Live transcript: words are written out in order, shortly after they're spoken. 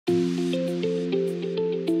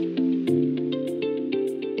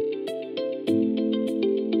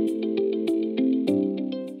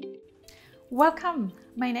Welcome!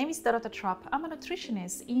 My name is Dorota Trupp. I'm a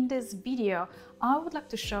nutritionist. In this video, I would like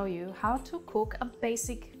to show you how to cook a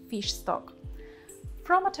basic fish stock.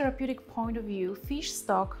 From a therapeutic point of view, fish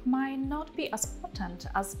stock might not be as potent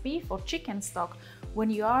as beef or chicken stock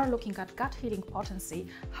when you are looking at gut healing potency.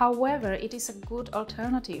 However, it is a good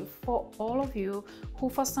alternative for all of you who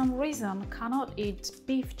for some reason cannot eat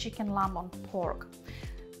beef, chicken, lamb or pork.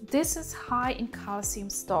 This is high in calcium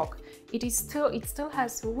stock. It still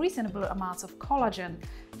has reasonable amounts of collagen.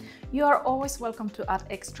 You are always welcome to add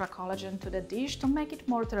extra collagen to the dish to make it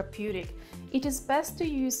more therapeutic. It is best to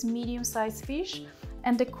use medium-sized fish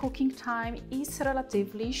and the cooking time is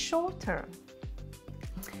relatively shorter.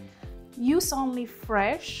 Use only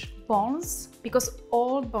fresh bones because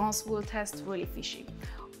all bones will taste really fishy.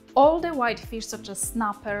 All the white fish such as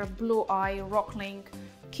snapper, blue eye, rockling,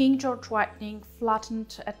 King George whitening,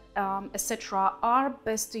 flattened, etc. are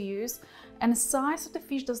best to use, and the size of the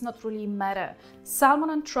fish does not really matter.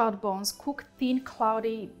 Salmon and trout bones cook thin,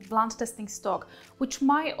 cloudy, blunt tasting stock, which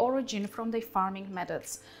might origin from their farming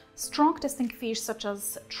methods. Strong tasting fish such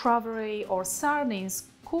as trevally or sardines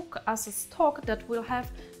cook as a stock that will have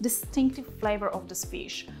distinctive flavor of this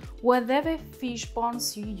fish. Whatever fish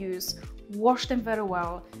bones you use, wash them very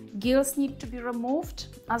well. Gills need to be removed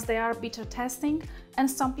as they are bitter tasting, and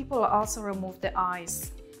some people also remove the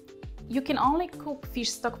eyes. You can only cook fish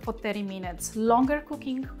stock for 30 minutes. Longer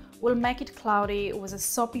cooking will make it cloudy with a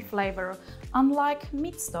soapy flavor, unlike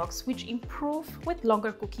meat stocks which improve with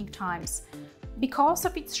longer cooking times. Because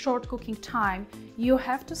of its short cooking time, you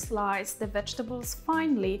have to slice the vegetables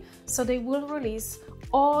finely so they will release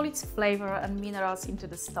all its flavor and minerals into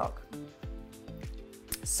the stock.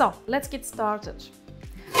 So let's get started.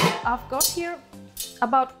 I've got here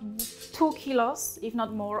about 2 kilos, if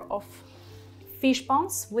not more, of fish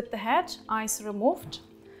bones with the head, eyes removed,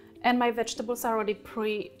 and my vegetables are already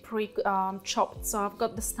chopped. So I've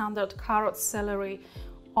got the standard carrots, celery,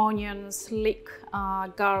 onions, leek,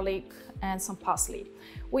 garlic, and some parsley.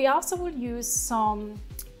 We also will use some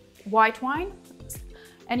white wine,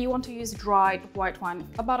 and you want to use dried white wine,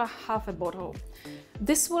 about half a bottle.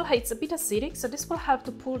 It's a bit acidic, so this will help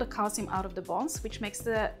to pull the calcium out of the bones, which makes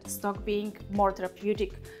the stock being more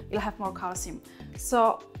therapeutic. It'll have more calcium.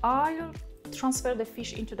 So I'll transfer the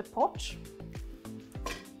fish into the pot.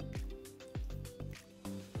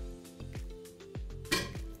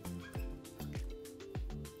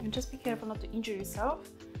 And just be careful not to injure yourself,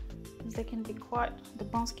 because the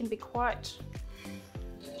bones can be quite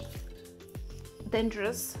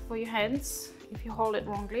dangerous for your hands if you hold it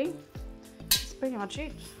wrongly. That's pretty much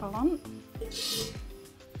it. Hold on.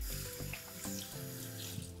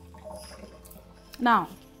 Now,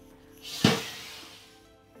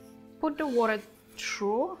 put the water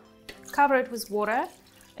through, cover it with water,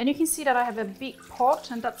 and you can see that I have a big pot,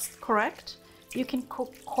 and that's correct. You can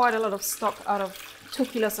cook quite a lot of stock out of 2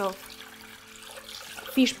 kilos of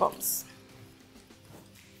fish bones.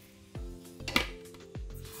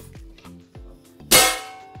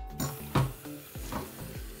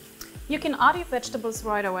 You can add your vegetables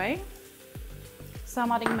right away. So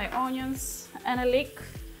I'm adding my onions and a leek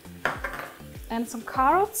and some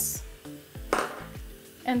carrots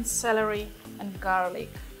and celery and garlic.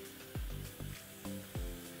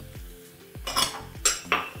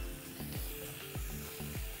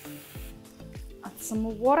 Add some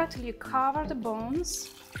more water till you cover the bones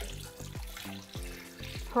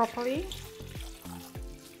properly.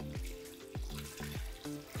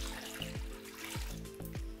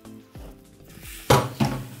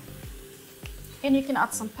 And you can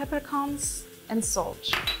add some peppercorns and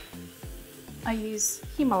salt. I use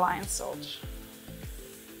Himalayan salt.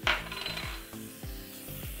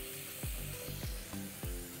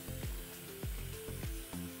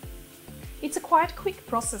 It's a quite quick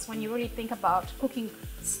process when you really think about cooking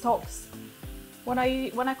stocks. When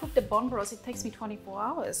I cook the bone broth, it takes me 24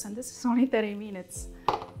 hours, and this is only 30 minutes.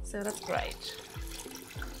 So that's great.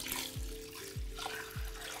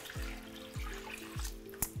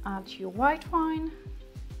 Add your white wine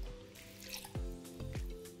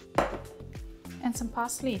and some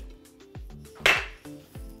parsley.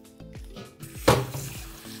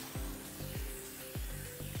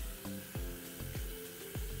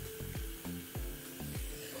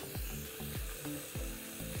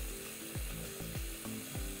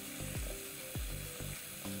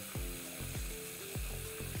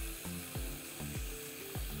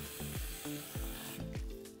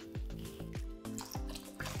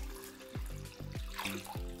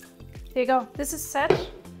 There you go, this is set.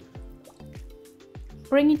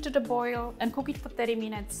 Bring it to the boil and cook it for 30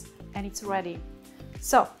 minutes and it's ready.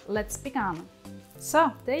 So let's begin.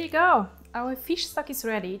 So there you go. our fish stock is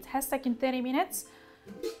ready. It has taken 30 minutes.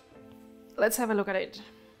 Let's have a look at it.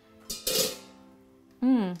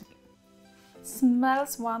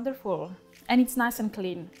 Smells wonderful, and it's nice and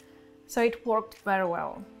clean. So it worked very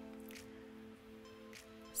well.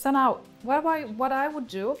 So now, what I would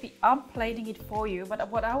do, I'm plating it for you, but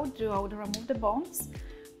what I would do, I would remove the bones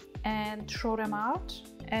and throw them out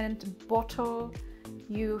and bottle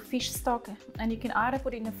your fish stock, and you can either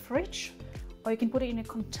put it in the fridge or you can put it in a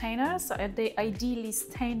container, so they ideally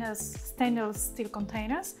stainless steel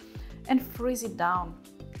containers, and freeze it down.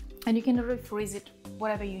 And you can refreeze it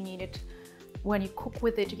whatever you need it. When you cook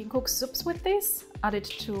with it, you can cook soups with this, add it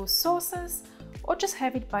to sauces, or just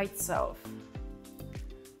have it by itself.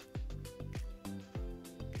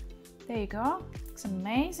 There you go, it's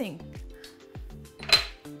amazing.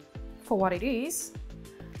 For what it is,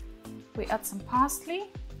 we add some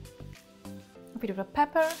parsley, a bit of a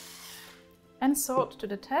pepper, and salt to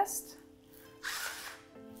the taste.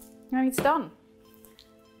 And it's done.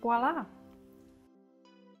 Voila!